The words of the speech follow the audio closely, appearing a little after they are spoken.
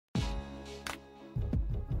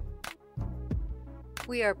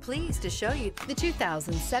We are pleased to show you the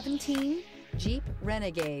 2017 Jeep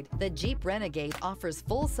Renegade. The Jeep Renegade offers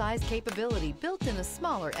full-size capability built in a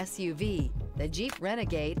smaller SUV. The Jeep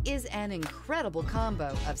Renegade is an incredible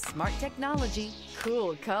combo of smart technology,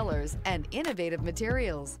 cool colors, and innovative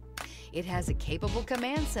materials. It has a capable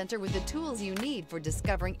command center with the tools you need for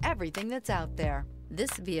discovering everything that's out there.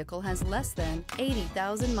 This vehicle has less than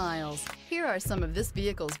 80,000 miles. Here are some of this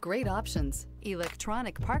vehicle's great options: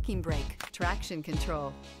 electronic parking brake, traction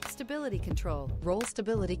control, stability control, roll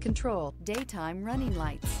stability control, daytime running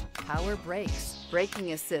lights, power brakes,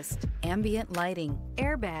 braking assist, ambient lighting,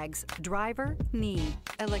 airbags, driver, knee,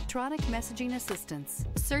 electronic messaging assistance.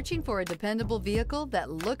 Searching for a dependable vehicle that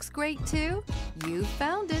looks great too? You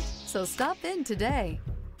found it, so stop in today.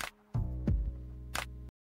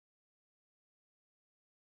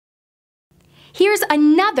 Here's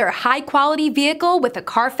another high-quality vehicle with a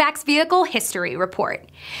Carfax Vehicle History Report.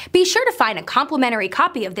 Be sure to find a complimentary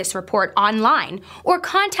copy of this report online or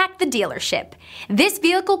contact the dealership. This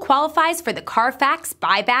vehicle qualifies for the Carfax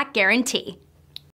Buyback Guarantee.